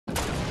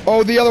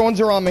Oh, the other ones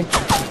are on me.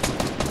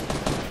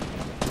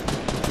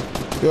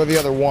 You're the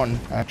other one,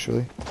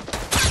 actually.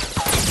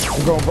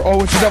 I'm going for...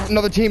 Oh, it's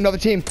another team, another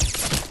team.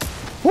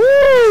 Woo!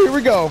 Here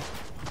we go.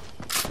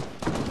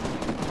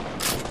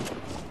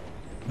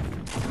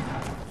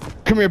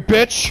 Come here,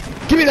 bitch.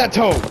 Give me that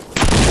toe.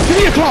 Give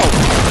me a toe.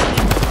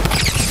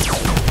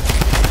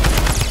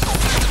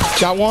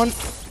 Got one.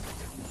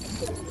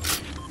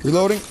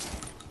 Reloading.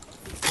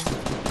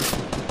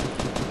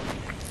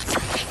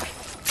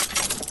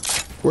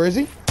 Where is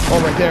he? Oh,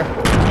 right there.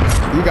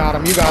 You got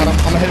him, you got him.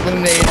 I'm gonna hit him with a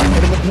nade.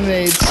 Hit him with the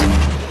nades.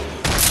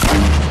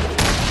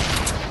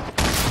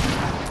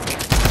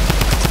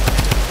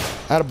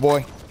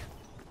 Attaboy.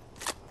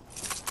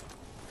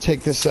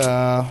 Take this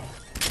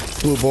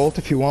blue bolt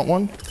if you want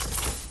one.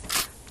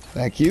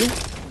 Thank you.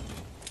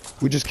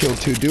 We just killed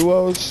 2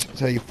 duos.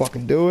 That's how you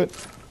fucking do it.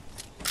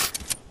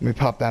 Let me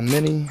pop that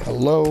mini.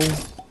 Hello.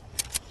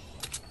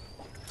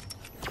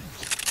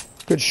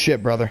 Good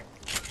shit, brother.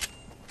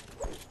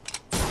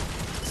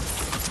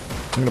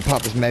 I'm gonna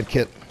pop this med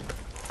kit.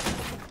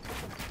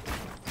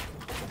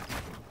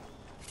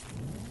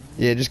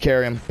 Yeah, just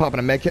carry him. Popping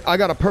a med kit. I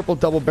got a purple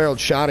double-barreled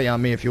shotty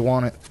on me if you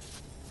want it.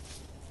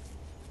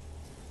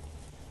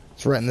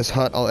 It's right in this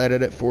hut. I'll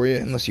edit it for you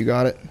unless you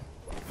got it.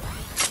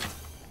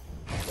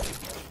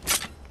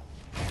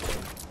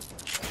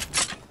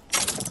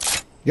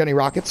 You got any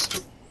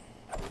rockets?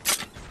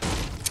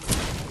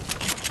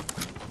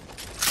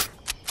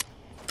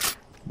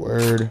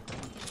 Word.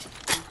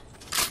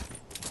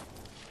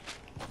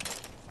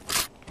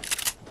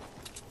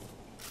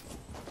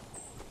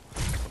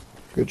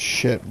 Good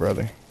shit,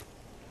 brother.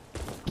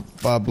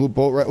 Blue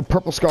bolt right,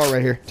 purple scar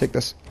right here. Take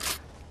this.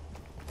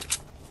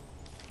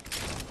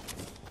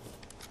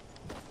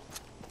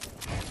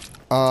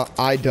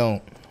 I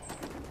don't.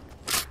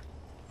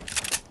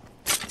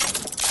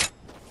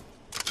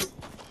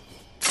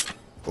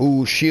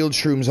 Ooh, shield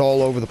shrooms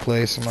all over the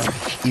place. I'm gonna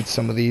eat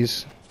some of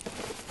these.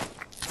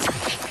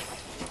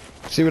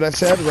 See what I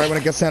said? Right when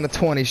it gets down to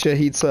 20, shit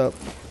heats up.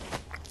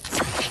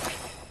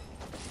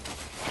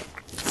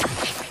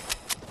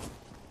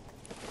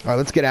 Alright,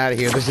 let's get out of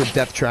here. This is a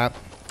death trap.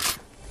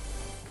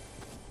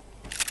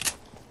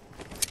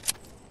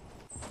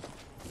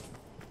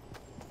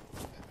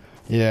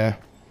 Yeah.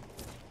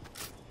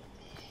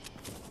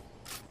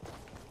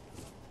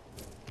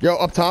 Yo,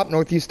 up top,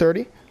 northeast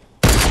 30.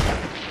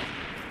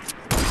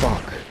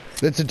 Fuck.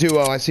 It's a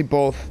duo. I see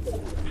both.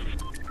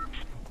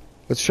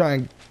 Let's try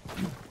and...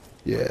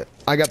 Yeah.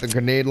 I got the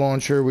grenade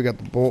launcher. We got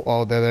the bolt.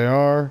 Oh, there they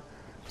are.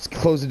 Let's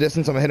close the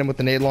distance. I'm gonna hit him with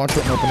the nade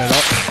launcher and open it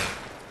up.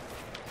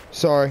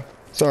 Sorry.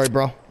 Sorry,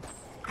 bro.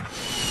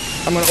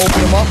 I'm gonna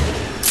open him up.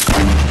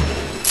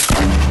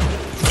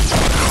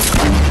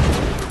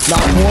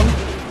 Knocked one.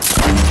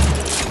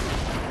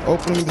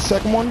 Opening the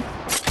second one.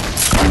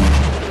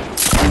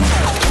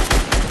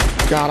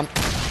 Got him.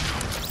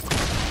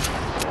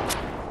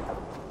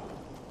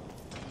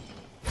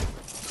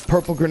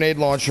 Purple grenade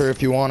launcher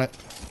if you want it.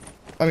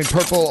 I mean,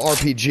 purple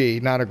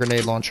RPG, not a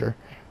grenade launcher.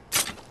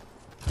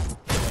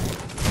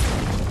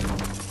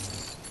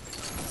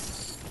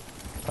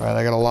 Alright,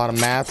 I got a lot of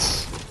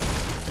mats.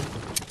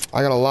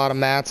 I got a lot of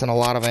mats and a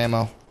lot of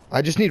ammo.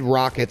 I just need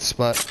rockets,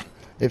 but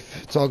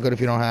if it's all good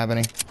if you don't have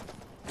any.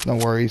 No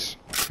worries.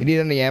 You need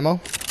any ammo?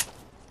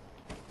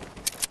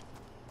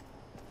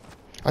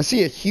 I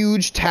see a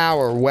huge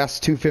tower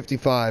west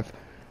 255.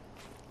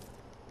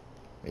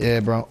 Yeah,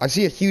 bro. I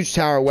see a huge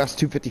tower west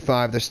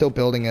 255. They're still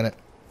building in it.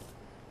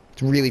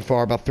 It's really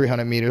far, about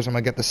 300 meters. I'm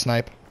gonna get the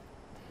snipe.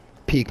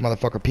 Peek,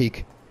 motherfucker,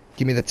 peek.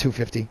 Give me that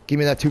 250. Give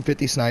me that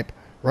 250 snipe.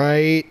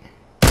 Right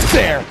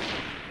there.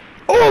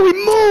 Oh, he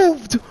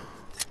moved!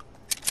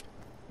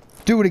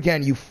 Do it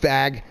again, you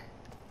fag.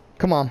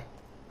 Come on.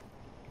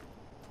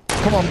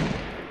 Come on.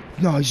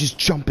 No, he's just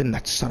jumping,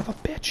 that son of a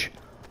bitch.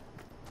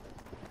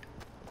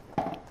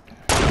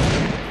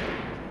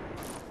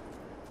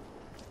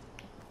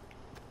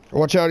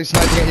 Watch out, he's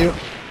sniping at you.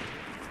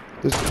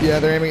 Yeah,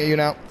 they're aiming at you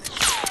now.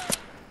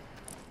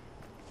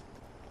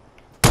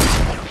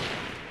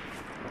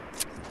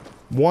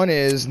 One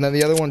is, and then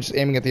the other one's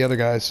aiming at the other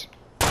guys.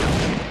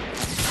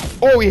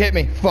 Oh, he hit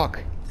me.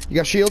 Fuck. You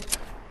got shield?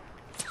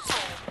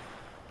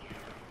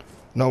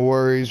 No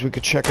worries. We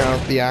could check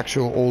out the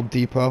actual old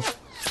depot.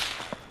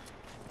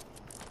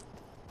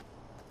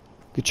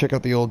 Could check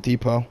out the old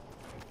depot.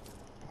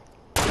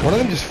 One of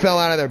them just fell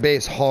out of their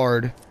base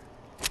hard.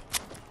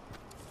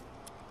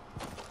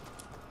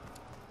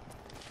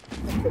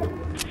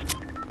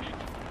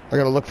 I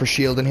gotta look for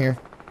shield in here.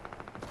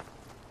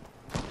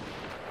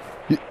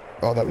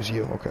 Oh, that was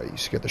you. Okay, you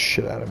scared the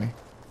shit out of me.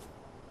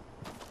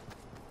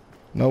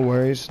 No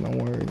worries, no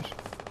worries.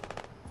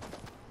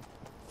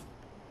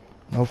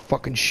 No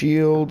fucking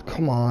shield.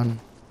 Come on.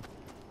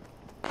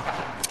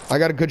 I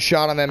got a good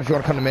shot on them if you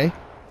want to come to me.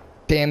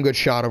 Damn good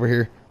shot over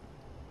here.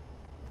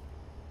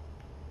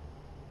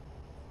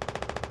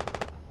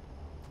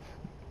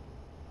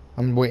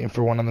 I'm waiting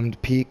for one of them to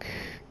peek.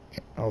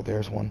 Oh,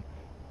 there's one.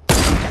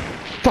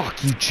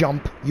 Fuck, you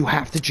jump. You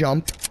have to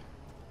jump.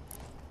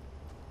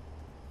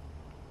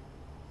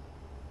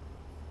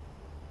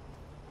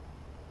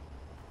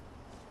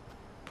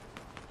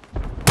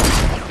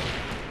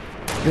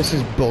 This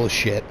is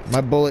bullshit.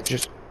 My bullet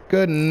just...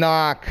 Good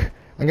knock.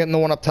 I'm getting the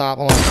one up top.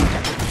 Hold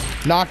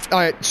on. Knocked...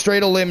 Alright,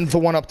 straight a limb the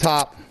one up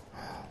top.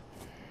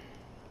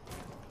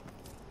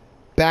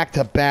 Back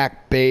to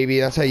back, baby.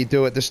 That's how you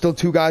do it. There's still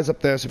 2 guys up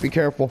there, so be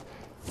careful.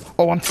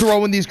 Oh, I'm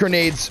throwing these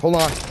grenades. Hold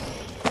on.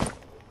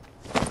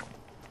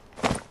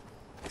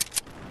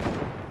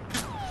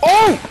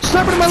 Oh!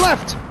 Sniper to my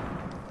left!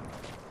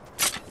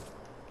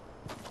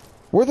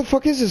 Where the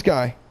fuck is this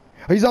guy?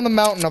 Oh, he's on the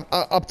mountain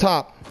up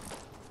top.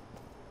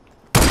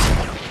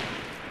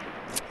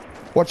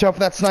 Watch out for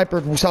that sniper.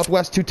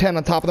 Southwest 210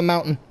 on top of the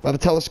mountain by the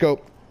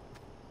telescope.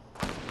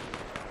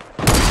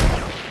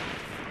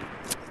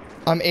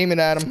 I'm aiming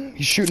at him.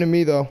 He's shooting at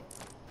me, though.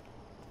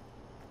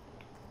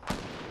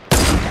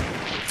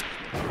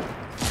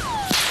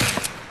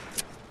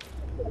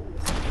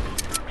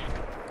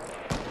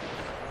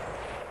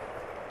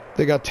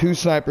 They got 2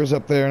 snipers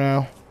up there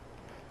now.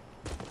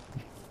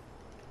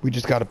 We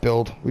just gotta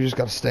build. We just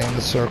gotta stay in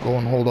the circle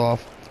and hold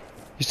off.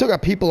 You still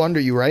got people under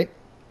you, right?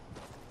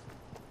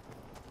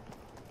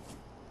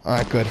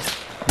 Alright, good.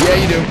 Yeah,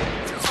 you do.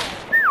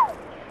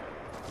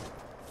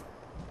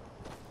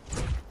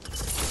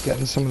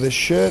 Getting some of this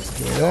shit.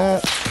 Give me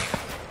that.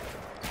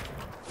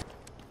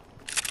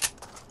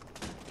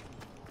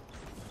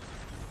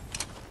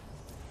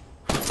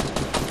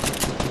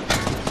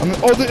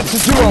 Oh, it's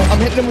a duo. I'm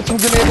hitting them with some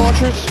grenade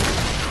launchers.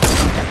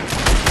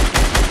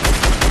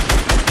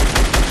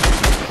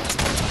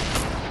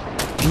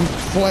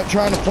 I'm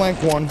trying to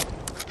flank one.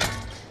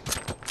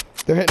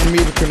 They're hitting me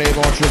with grenade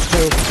launchers,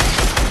 too.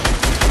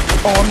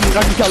 Oh,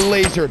 I just got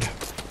lasered.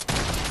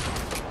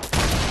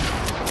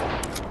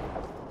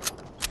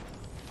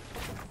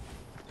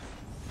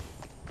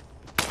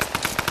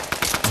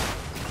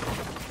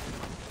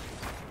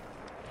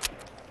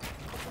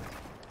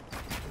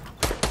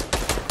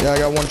 Yeah, I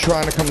got one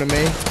trying to come to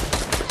me.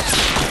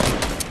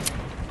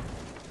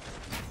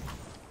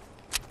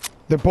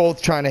 They're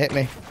both trying to hit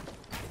me.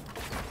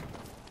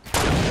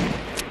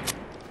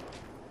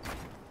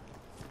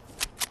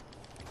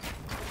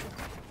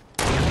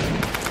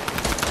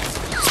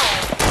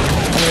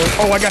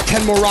 Oh, I got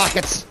 10 more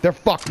rockets. They're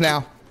fucked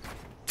now.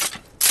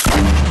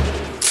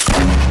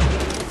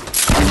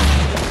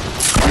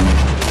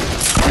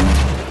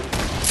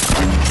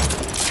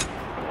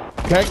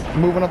 Okay,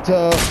 moving up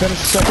to finish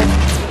second.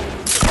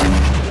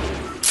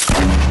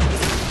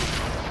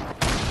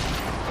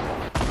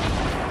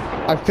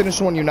 I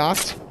finished one you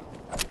knocked.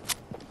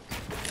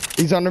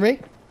 He's under me.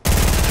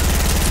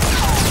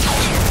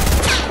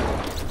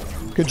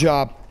 Good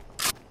job.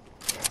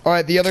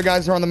 Alright, the other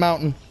guys are on the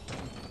mountain.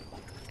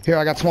 Here,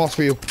 I got smalls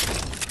for you.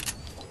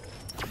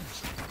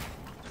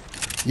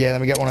 Yeah, let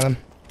me get one of them.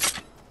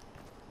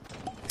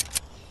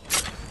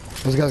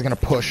 Those guys are gonna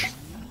push.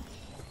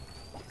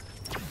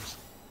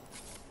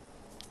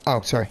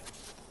 Oh, sorry.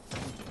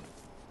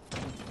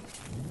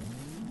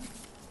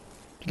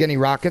 You get any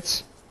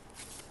rockets?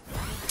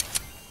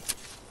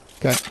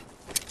 Okay.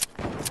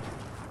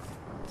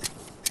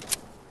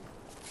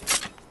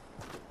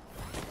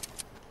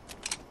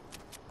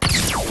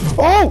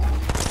 Oh!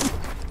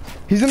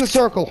 He's in the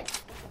circle.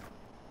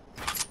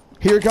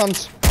 Here he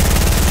comes.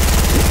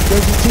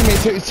 There's his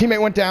teammate. His teammate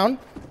went down.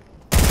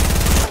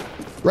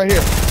 Right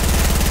here.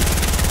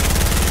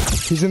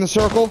 He's in the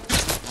circle.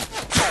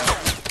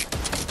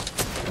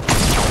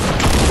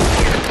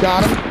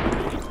 Got him.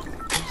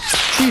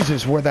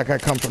 Jesus, where'd that guy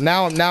come from?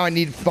 Now I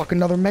need fucking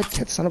another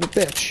medkit, son of a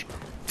bitch.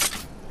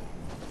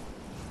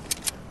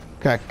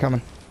 Okay,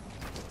 coming.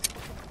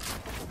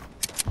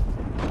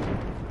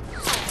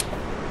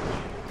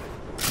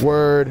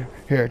 Word.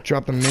 Here,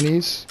 drop the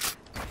minis.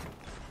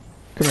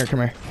 Come here, come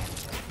here.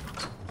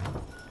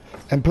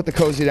 And put the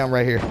cozy down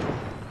right here.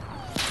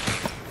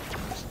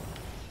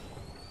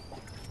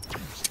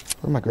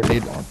 Where's my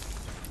grenade on?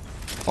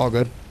 All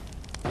good.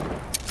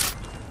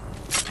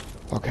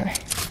 Okay.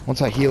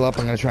 Once I heal up,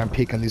 I'm gonna try and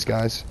peek on these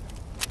guys.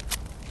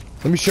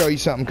 Let me show you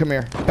something. Come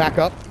here. Back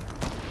up.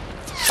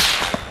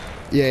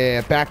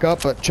 Yeah, back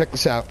up, but check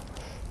this out.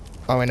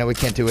 Oh, I know we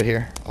can't do it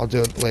here. I'll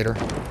do it later.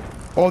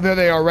 Oh, there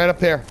they are, right up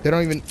there.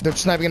 They're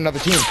sniping another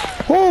team.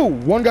 Oh,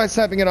 one guy's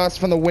sniping at us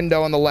from the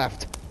window on the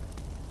left.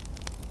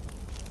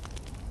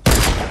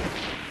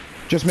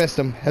 Just missed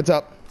him. Heads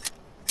up.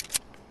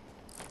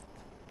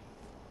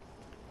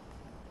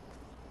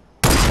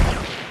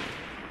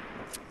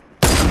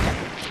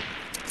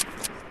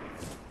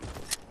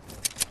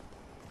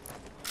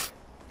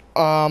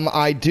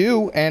 I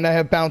do, and I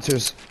have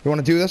bouncers. You want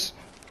to do this?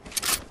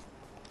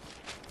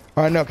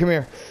 Alright, no, come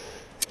here.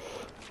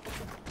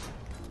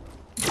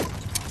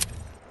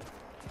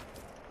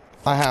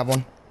 I have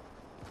one.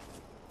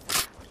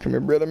 Come here,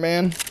 brother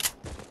man.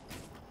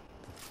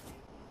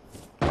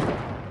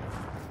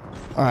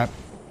 Alright.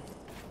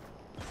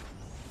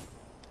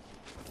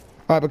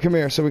 Alright, but come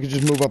here so we can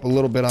just move up a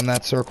little bit on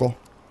that circle.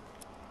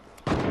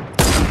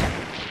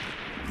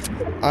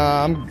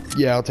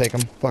 Yeah, I'll take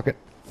them. Fuck it.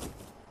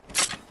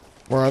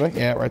 Where are they?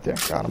 Yeah, right there.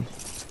 Got them.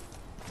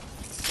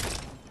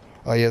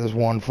 Oh, yeah, there's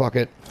one. Fuck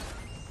it.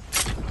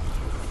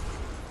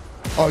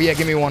 Oh, yeah,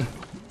 give me one.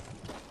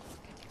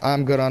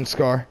 I'm good on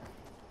Scar.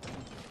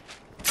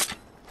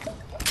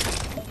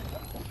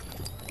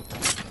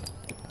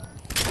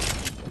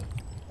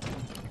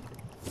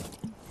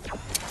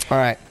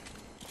 Alright.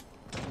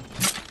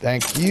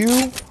 Thank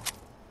you.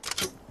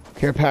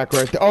 Care pack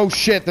right there. Oh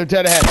shit, they're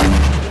dead ahead.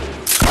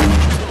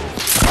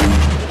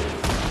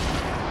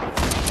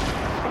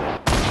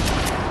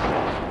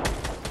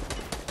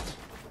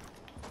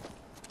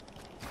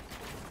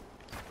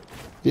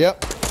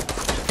 Yep.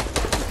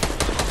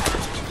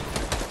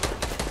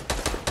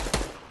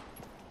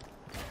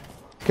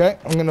 Okay,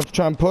 I'm gonna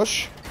try and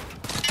push.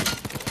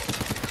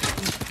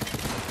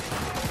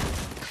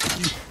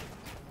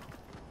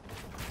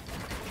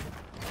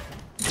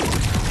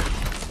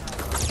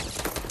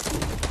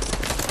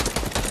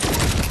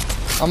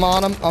 I'm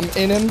on him, I'm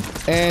in him,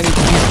 and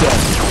he's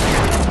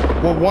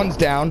dead. Well, one's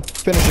down,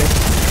 finishing.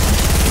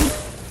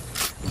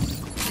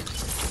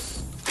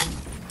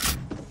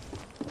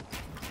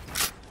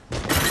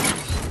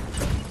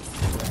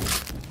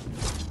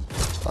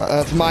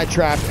 That's my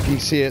trap, if you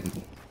see it.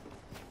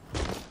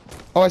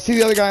 Oh, I see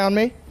the other guy on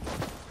me.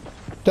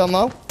 Down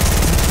low.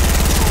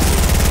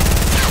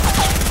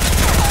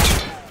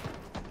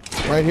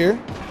 Right here.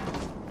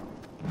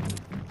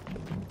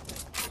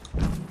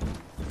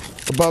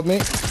 Above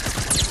me.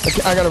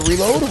 I gotta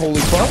reload.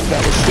 Holy fuck,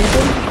 that was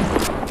stupid.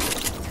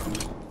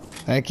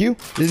 Thank you.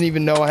 Didn't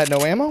even know I had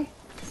no ammo.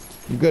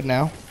 I'm good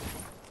now.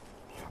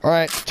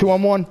 Alright,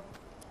 2-on-1.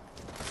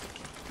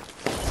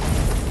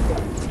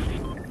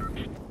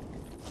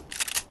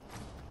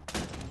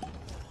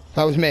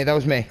 That was me, that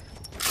was me.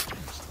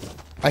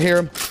 I hear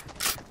him.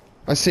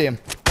 I see him.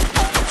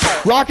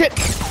 Rocket!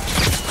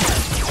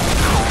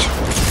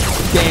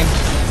 Game.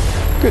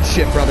 Good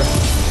shit, brother.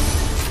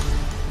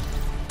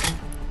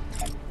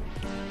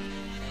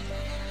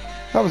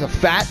 That was a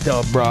fat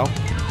dub, bro.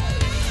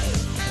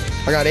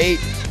 I got 8.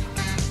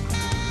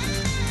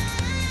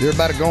 You're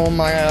about to go on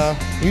my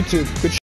YouTube. Good shit.